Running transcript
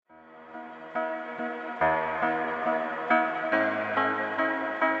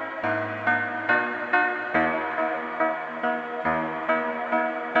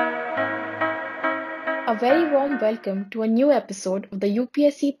very warm welcome to a new episode of the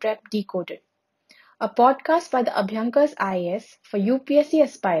UPSC Prep Decoded, a podcast by the Abhyankars IAS for UPSC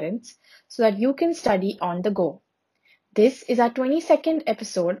aspirants so that you can study on the go. This is our 22nd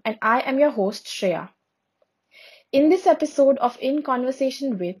episode, and I am your host, Shreya. In this episode of In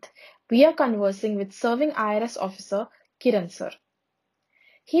Conversation With, we are conversing with Serving IRS Officer Kiran Sir.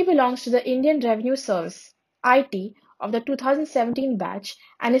 He belongs to the Indian Revenue Service, IT, of the 2017 batch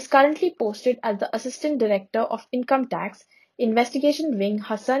and is currently posted as the Assistant Director of Income Tax, Investigation Wing,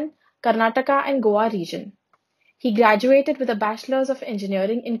 Hassan, Karnataka and Goa region. He graduated with a Bachelor's of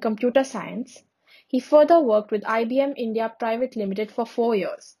Engineering in Computer Science. He further worked with IBM India Private Limited for 4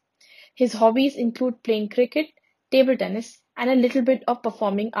 years. His hobbies include playing cricket, table tennis, and a little bit of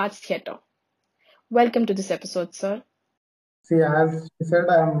performing arts theatre. Welcome to this episode, sir. See, as you said,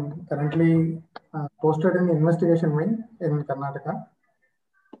 I am currently posted in the investigation wing in Karnataka.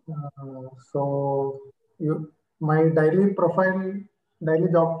 My daily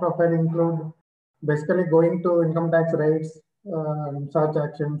job profile include basically going to income tax raids, search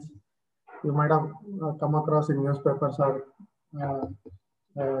actions. You might have come across in newspapers or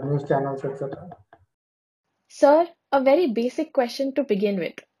news channels, etc. Sir, a very basic question to begin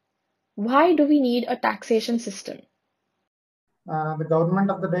with. Why do we need a taxation system? The government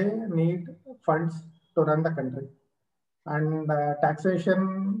of the day need funds to run the country. And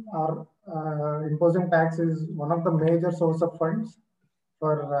taxation or imposing tax is one of the major source of funds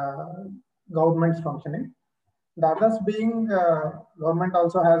for government's functioning. The others being government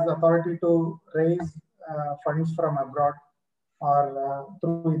also has the authority to raise funds from abroad or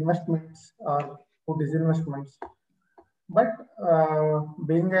through investments or through disinvestments. But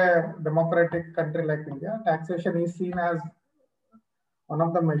being a democratic country like India, taxation is seen as one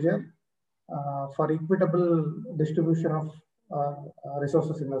of the measure for equitable distribution of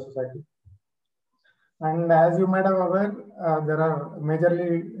resources in the society. And as you might have aware, there are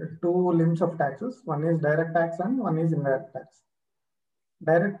majorly two limbs of taxes. One is direct tax and one is indirect tax.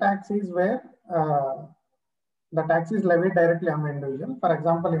 Direct tax is where the tax is levied directly on the individual. For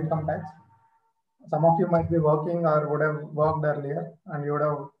example, income tax. Some of you might be working or would have worked earlier and you would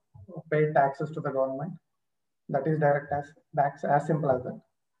have paid taxes to the government. That is direct tax as simple as that.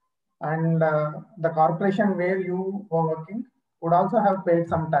 And the corporation where you were working would also have paid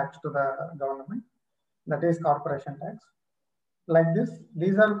some tax to the government. That is corporation tax. Like this,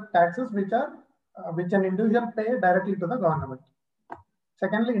 these are taxes which an individual pay directly to the government.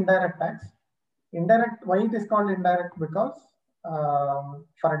 Secondly, indirect tax. Indirect, why it is called indirect? Because,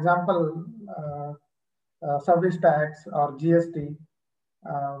 for example, service tax or GST,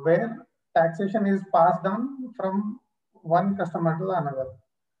 where taxation is passed on from one customer to another.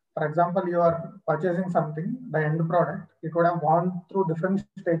 For example, you are purchasing something, the end product, it would have gone through different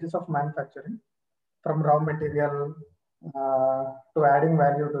stages of manufacturing, from raw material to adding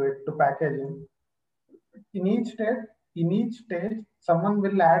value to it, to packaging. In each stage, someone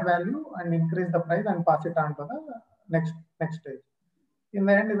will add value and increase the price and pass it on to the next stage. In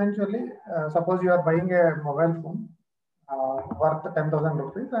the end, eventually, suppose you are buying a mobile phone worth 10,000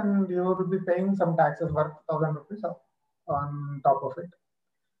 rupees and you will be paying some taxes worth 1,000 rupees on top of it.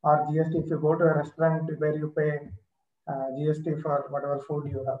 Or GST, if you go to a restaurant where you pay GST for whatever food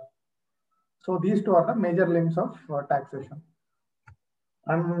you have. So these two are the major limbs of taxation.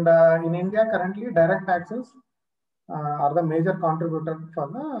 And in India, currently, direct taxes are the major contributor for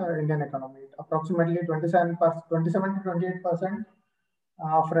the Indian economy. Approximately 27 to 28%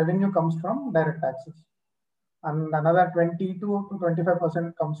 of revenue comes from direct taxes. And another 22 to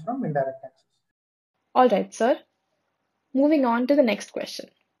 25% comes from indirect taxes. All right, sir. Moving on to the next question.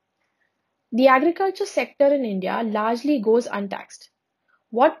 The agriculture sector in India largely goes untaxed.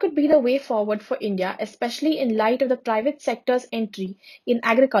 What could be the way forward for India, especially in light of the private sector's entry in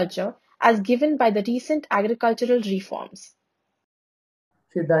agriculture as given by the recent agricultural reforms?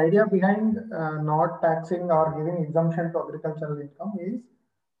 See, the idea behind not taxing or giving exemption to agricultural income is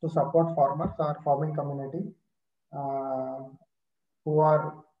to support farmers or farming community who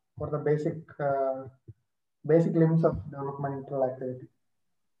are for the basic limbs of developmental activity.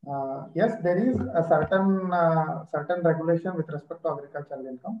 Yes, there is a certain regulation with respect to agricultural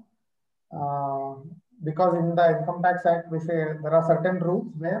income. Because in the Income Tax Act, we say there are certain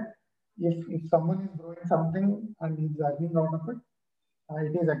rules where if someone is growing something and is earning out of it,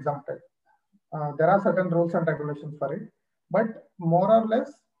 it is exempted. There are certain rules and regulations for it, but more or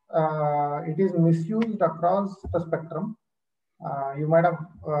less, it is misused across the spectrum. You might have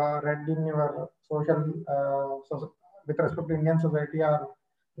read in your with respect to Indian society or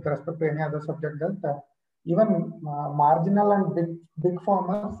with respect to any other subject that even marginal and big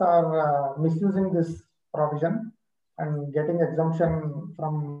farmers are misusing this provision and getting exemption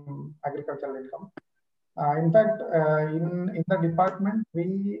from agricultural income. In fact, in the department,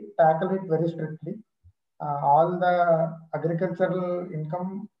 we tackle it very strictly. All the agricultural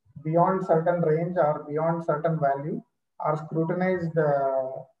income beyond certain range or beyond certain value are scrutinized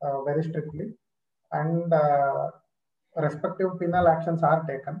very strictly, and respective penal actions are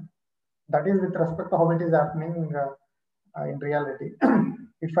taken. That is with respect to how it is happening in reality.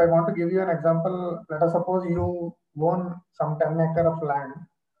 If I want to give you an example, let us suppose you own some 10 acre of land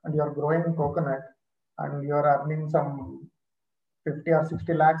and you are growing coconut and you are earning some 50 or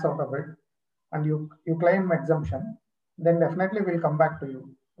 60 lakhs out of it, and you claim exemption, then definitely we'll come back to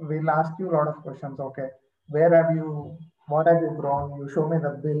you. We'll ask you a lot of questions. Okay, where have you, what have you grown? You show me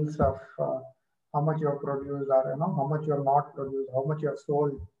the bills of how much you have produced, or how much you have not produced, how much you have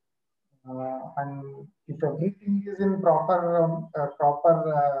sold, and if everything is in proper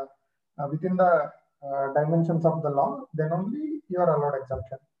within the dimensions of the law, then only you are allowed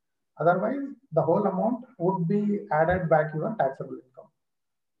exemption. Otherwise, the whole amount would be added back your taxable income.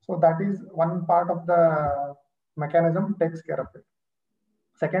 So that is one part of the mechanism takes care of it.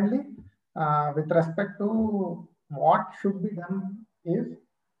 Secondly, with respect to what should be done is,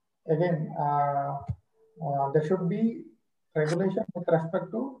 again, there should be regulation with respect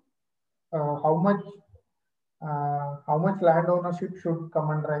to how much land ownership should come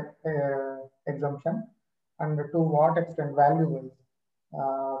under exemption, and to what extent value is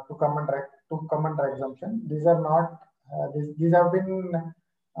to come under exemption. These are not these have been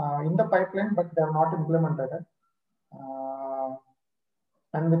in the pipeline, but they are not implemented.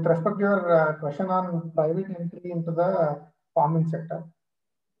 And with respect to your question on private entry into the farming sector,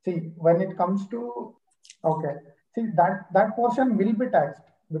 see, when it comes to, okay, see, that portion will be taxed,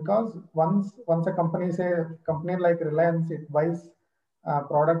 because once a company, say company like Reliance, it buys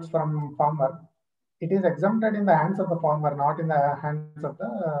products from farmer, it is exempted in the hands of the farmer, not in the hands of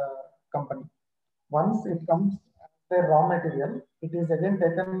the company. Once it comes as their raw material, it is again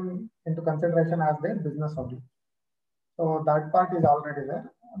taken into consideration as their business only. So that part is already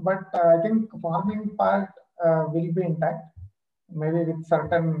there. But I think farming part will be intact, maybe with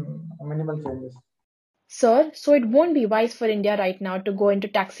certain minimal changes. Sir, so it won't be wise for India right now to go into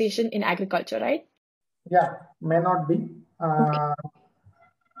taxation in agriculture, right? Yeah, may not be.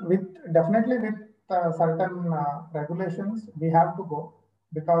 With definitely with certain regulations, we have to go,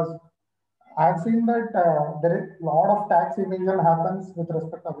 because I've seen that there is a lot of tax evasion happens with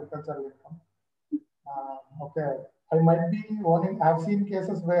respect to agricultural income. Okay, I might be owning. I've seen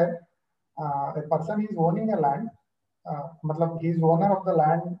cases where a person is owning a land, he's owner of the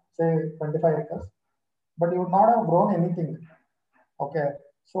land, say 25 acres, but he would not have grown anything. Okay,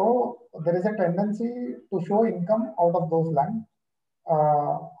 so there is a tendency to show income out of those land.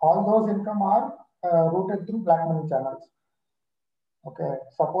 All those income are routed through black money channels. Okay,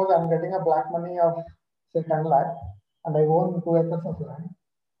 suppose I'm getting a black money of say 10 lakh and I own 2 acres of land.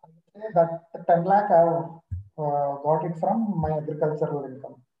 I say that 10 lakh I have got it from my agricultural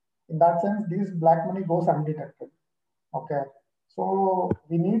income. In that sense, this black money goes undetected. Okay, so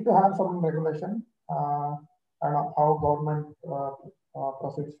we need to have some regulation and how government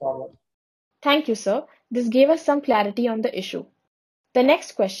proceeds forward. Thank you, sir. This gave us some clarity on the issue. The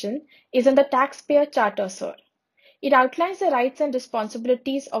next question is on the Taxpayer Charter, sir. It outlines the rights and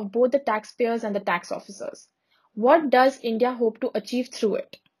responsibilities of both the taxpayers and the tax officers. What does India hope to achieve through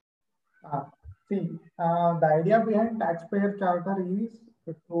it? The idea behind Taxpayer Charter is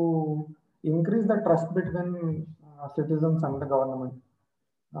to increase the trust between citizens and the government.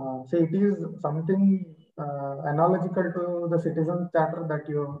 It is something analogical to the Citizen Charter that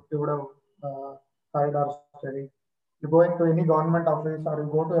you would have heard or studied. You go into any government office or you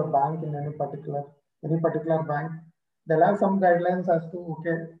go to a bank in any particular bank, they'll have some guidelines as to,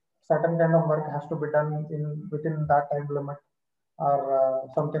 okay, certain kind of work has to be done within that time limit, or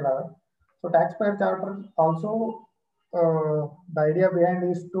something like that. So Taxpayer Charter also, the idea behind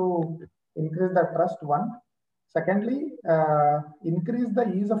is to increase the trust, one. Secondly, increase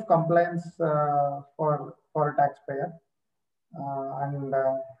the ease of compliance for a taxpayer, and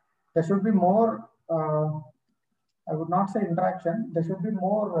there should be more. I would not say interaction. There should be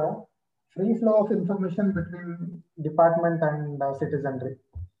more free flow of information between department and citizenry.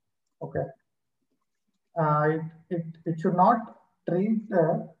 Okay, it should not treat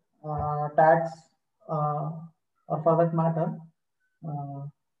tax or for that matter.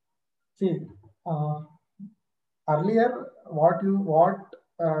 See. Earlier, what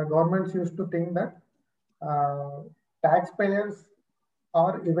governments used to think that taxpayers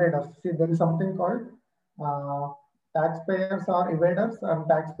are evaders. See, there is something called taxpayers are evaders and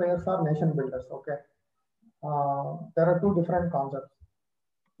taxpayers are nation builders. Okay, there are two different concepts.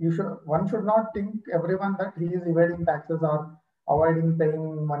 One should not think everyone that he is evading taxes or avoiding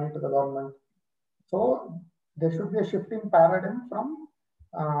paying money to the government. So there should be a shifting paradigm from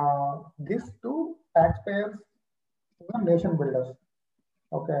this to taxpayers to the nation builders.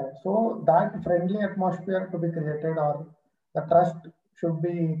 Okay, so that friendly atmosphere to be created, or the trust should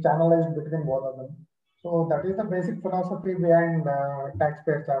be channelized between both of them. So that is the basic philosophy behind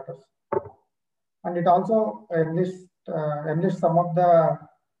taxpayer charters, and it also enlists some of the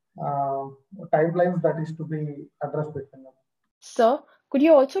uh, timelines that is to be addressed between them. Sir, could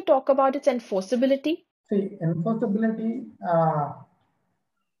you also talk about its enforceability? See, enforceability.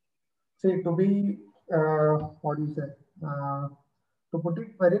 See, to be what do you say? To put it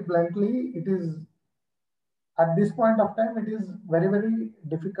very bluntly, it is at this point of time it is very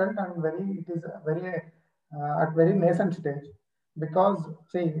difficult, and it is very at very nascent stage, because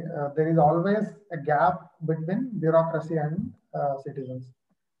see there is always a gap between bureaucracy and citizens.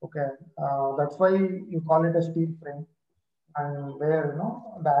 Okay, that's why you call it a steel frame, and where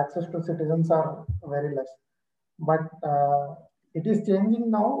the access to citizens are very less. But it is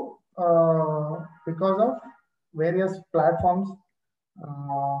changing now because of various platforms,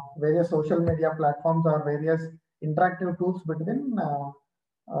 various social media platforms, or various interactive tools between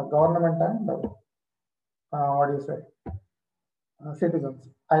government and what do you say, citizens.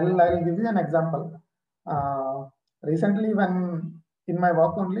 I'll give you an example. Recently, when in my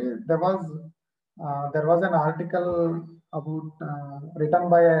work only, there was an article about written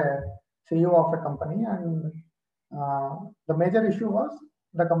by a CEO of a company, and the major issue was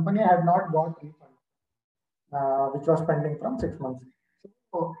the company had not got refund, which was pending from 6 months.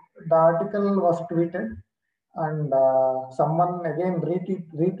 So the article was tweeted, and someone again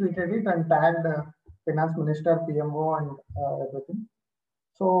retweeted it and tagged finance minister, PMO, and everything.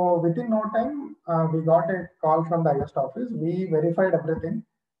 So within no time, we got a call from the highest office. We verified everything,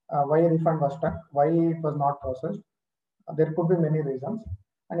 why refund was stuck, why it was not processed. There could be many reasons,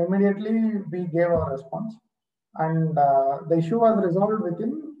 and immediately we gave our response, and the issue was resolved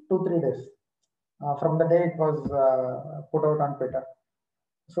within 2-3 days from the day it was put out on Twitter.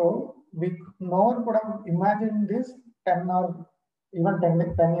 So no one could have imagined this 10 or even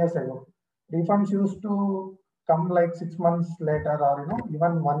 10 years ago. Refunds used to come like 6 months later, or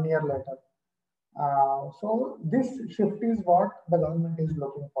even 1 year later. So this shift is what the government is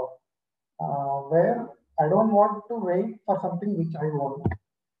looking for, where I don't want to wait for something which I want.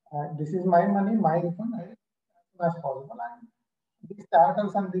 This is my money, my refund, as soon as possible. And these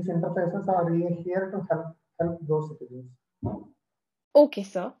starters and these interfaces are really here to help those citizens. Okay,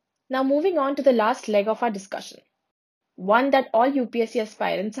 sir. Now moving on to the last leg of our discussion, one that all UPSC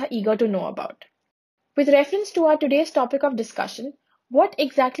aspirants are eager to know about. With reference to our today's topic of discussion, what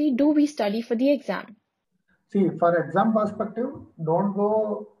exactly do we study for the exam? See, for exam perspective, don't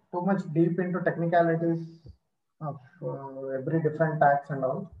go too much deep into technicalities of every different tax and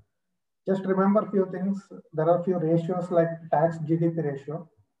all. Just remember few things. There are few ratios like tax GDP ratio.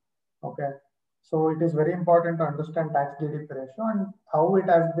 Okay, so it is very important to understand tax GDP ratio and how it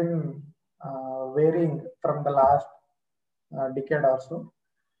has been varying from the last decade or so.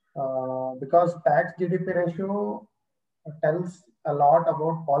 Because tax GDP ratio tells a lot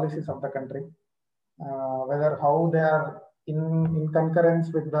about policies of the country, whether how they are in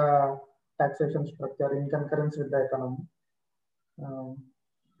concurrence with the taxation structure, in concurrence with the economy, um,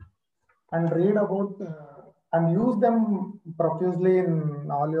 and read about and use them profusely in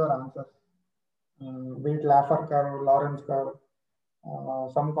all your answers. Be it Laffer curve, Lawrence curve,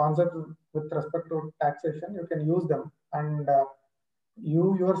 some concepts with respect to taxation, you can use them, and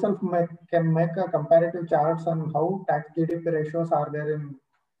you yourself can make a comparative charts on how tax GDP ratios are there in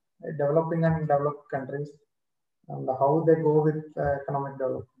developing and developed countries, and how they go with economic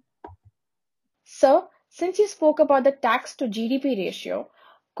development. Sir, since you spoke about the tax to GDP ratio,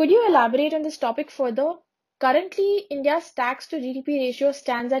 could you elaborate on this topic further? Currently, India's tax to GDP ratio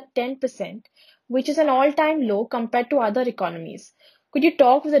stands at 10%, which is an all-time low compared to other economies. Could you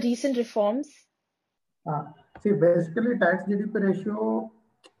talk of the recent reforms? See, basically, tax GDP ratio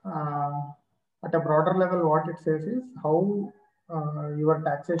uh, at a broader level, what it says is how your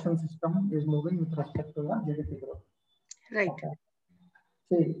taxation system is moving with respect to the GDP growth. Right. Okay.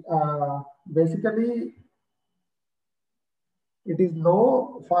 See, basically, it is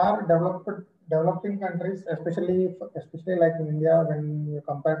low for developing countries, especially like in India when you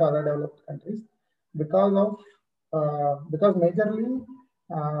compare to other developed countries, because majorly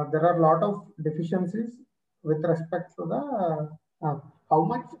there are a lot of deficiencies with respect to the how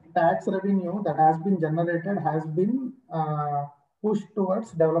much tax revenue that has been generated has been pushed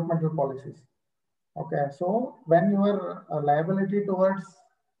towards developmental policies. Okay, so when your liability towards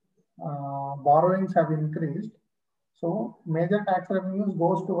borrowings have increased, so major tax revenues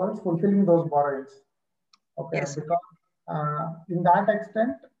goes towards fulfilling those borrowings. Okay, Yes. because in that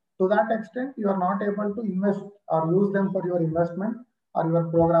extent, to that extent, you are not able to invest or use them for your investment or your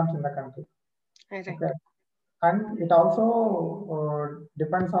programs in the country. Right. Okay, and it also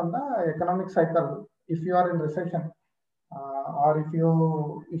depends on the economic cycle. If you are in recession, or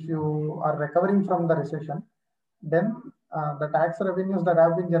if you are recovering from the recession, then the tax revenues that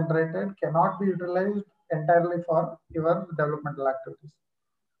have been generated cannot be utilized entirely for your developmental activities.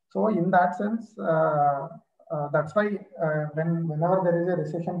 So in that sense, that's why whenever there is a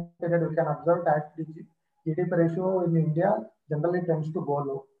recession period, we can observe tax GDP ratio in India generally tends to go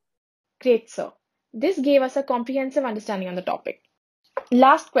low. Great, sir. This gave us a comprehensive understanding on the topic.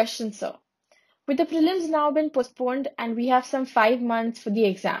 Last question, sir. With the prelims now been postponed and we have some 5 months for the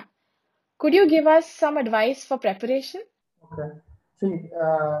exam, could you give us some advice for preparation? Okay. See,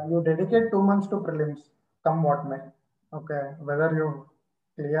 you dedicate 2 months to prelims, come what may. Okay. Whether you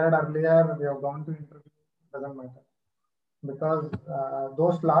cleared earlier, you have gone to interview, doesn't matter. Because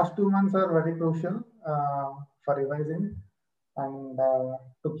those last 2 months are very crucial for revising and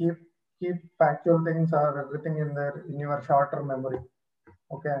to keep factual things or everything in your short-term memory.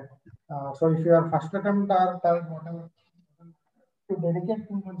 Okay. So if your first attempt or third, whatever, to dedicate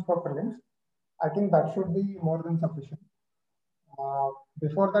 2 months for prelims, I think that should be more than sufficient.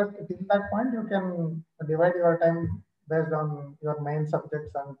 Before that, till that point, you can divide your time based on your main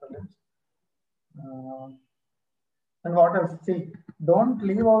subjects and prelims. And what else? See, don't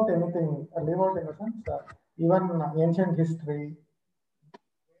leave out anything. Leave out in the sense, even ancient history.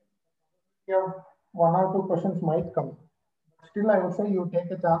 Yeah, one or two questions might come. Still, I would say you take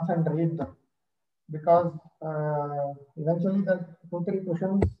a chance and read them because eventually the 2 3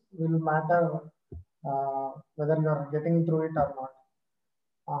 questions will matter whether you are getting through it or not.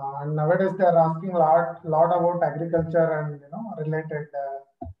 And nowadays they are asking lot about agriculture and related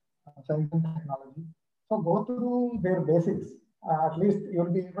science and technology. So go through their basics. At least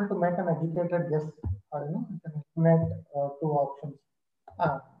you'll be able to make an educated guess or you can estimate two options.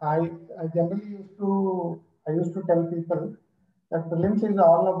 I generally used to tell people that prelims is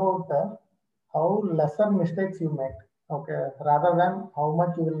all about how lesser mistakes you make. Okay, rather than how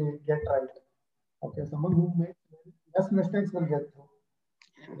much you will get right. Okay, someone who makes less mistakes will get through.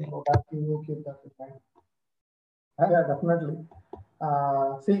 So that you keep that in mind. Yeah, definitely.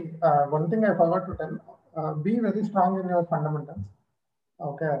 See, one thing I forgot to tell, be very strong in your fundamentals.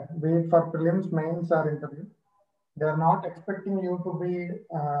 Okay, be it for prelims, mains, or interview. They are not expecting you to be,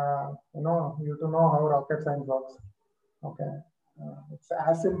 you to know how rocket science works. Okay, it's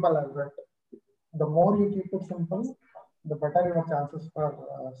as simple as that. The more you keep it simple, the better your chances for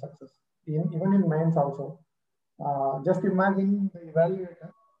success. Even in mains also. Just imagine the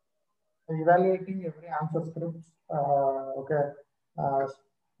evaluator evaluating every answer script. Okay, uh,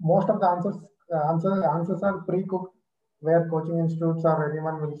 most of the answers are pre-cooked, where coaching institutes or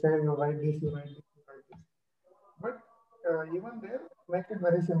anyone will say you write this, you write this, you write this. But even there, make it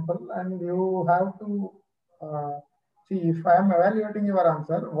very simple, and you have to see if I am evaluating your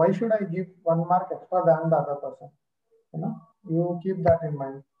answer, why should I give 1 mark extra than the other person? You keep that in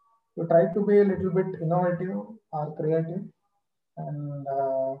mind. You try to be a little bit innovative or creative and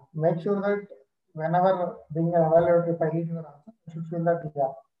make sure that whenever being evaluated, if I read your answer, you should feel that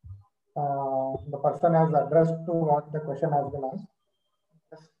yeah, the person has addressed to what the question has been asked.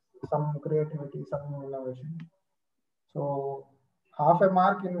 Just some creativity, some innovation. So half a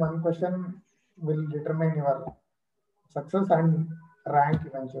mark in one question will determine your success and rank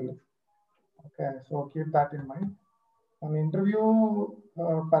eventually. Okay, so keep that in mind. An interview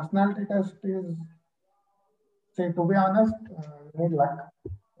personality test is, say, to be honest, you need luck.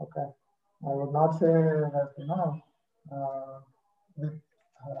 Okay. I would not say that, with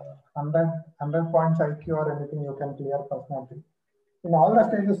 100 points IQ or anything, you can clear personality. In all the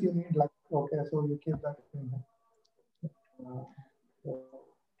stages, you need luck. Okay, so you keep that in mind. So,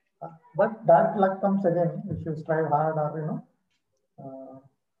 but that luck comes again if you strive hard or,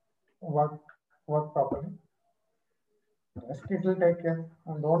 work properly. Rest it will take care.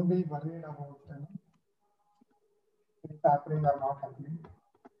 And don't be worried about, it's happening or not happening.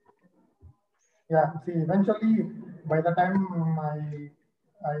 Yeah, see, eventually, by the time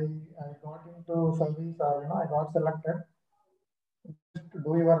I got into service or I got selected, just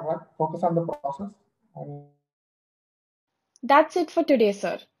do your work, focus on the process, and That's it for today,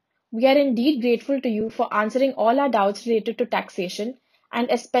 sir. We are indeed grateful to you for answering all our doubts related to taxation and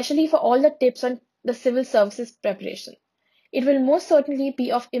especially for all the tips on the civil services preparation. It will most certainly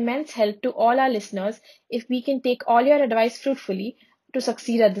be of immense help to all our listeners if we can take all your advice fruitfully to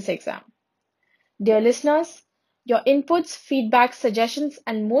succeed at this exam. Dear listeners, your inputs, feedback, suggestions,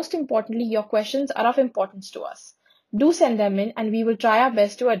 and most importantly, your questions are of importance to us. Do send them in and we will try our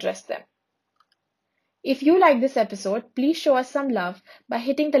best to address them. If you like this episode, please show us some love by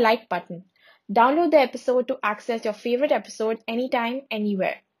hitting the like button. Download the episode to access your favorite episode anytime,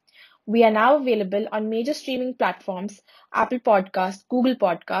 anywhere. We are now available on major streaming platforms, Apple Podcasts, Google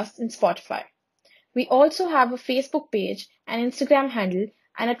Podcasts, and Spotify. We also have a Facebook page, an Instagram handle,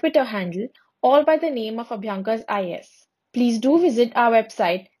 and a Twitter handle, all by the name of Abhyankar's IAS. Please do visit our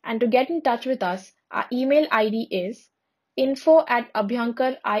website, and to get in touch with us, our email ID is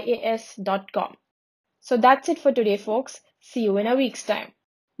info@abhankarias.com. So that's it for today, folks. See you in a week's time.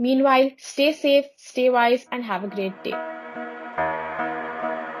 Meanwhile, stay safe, stay wise, and have a great day.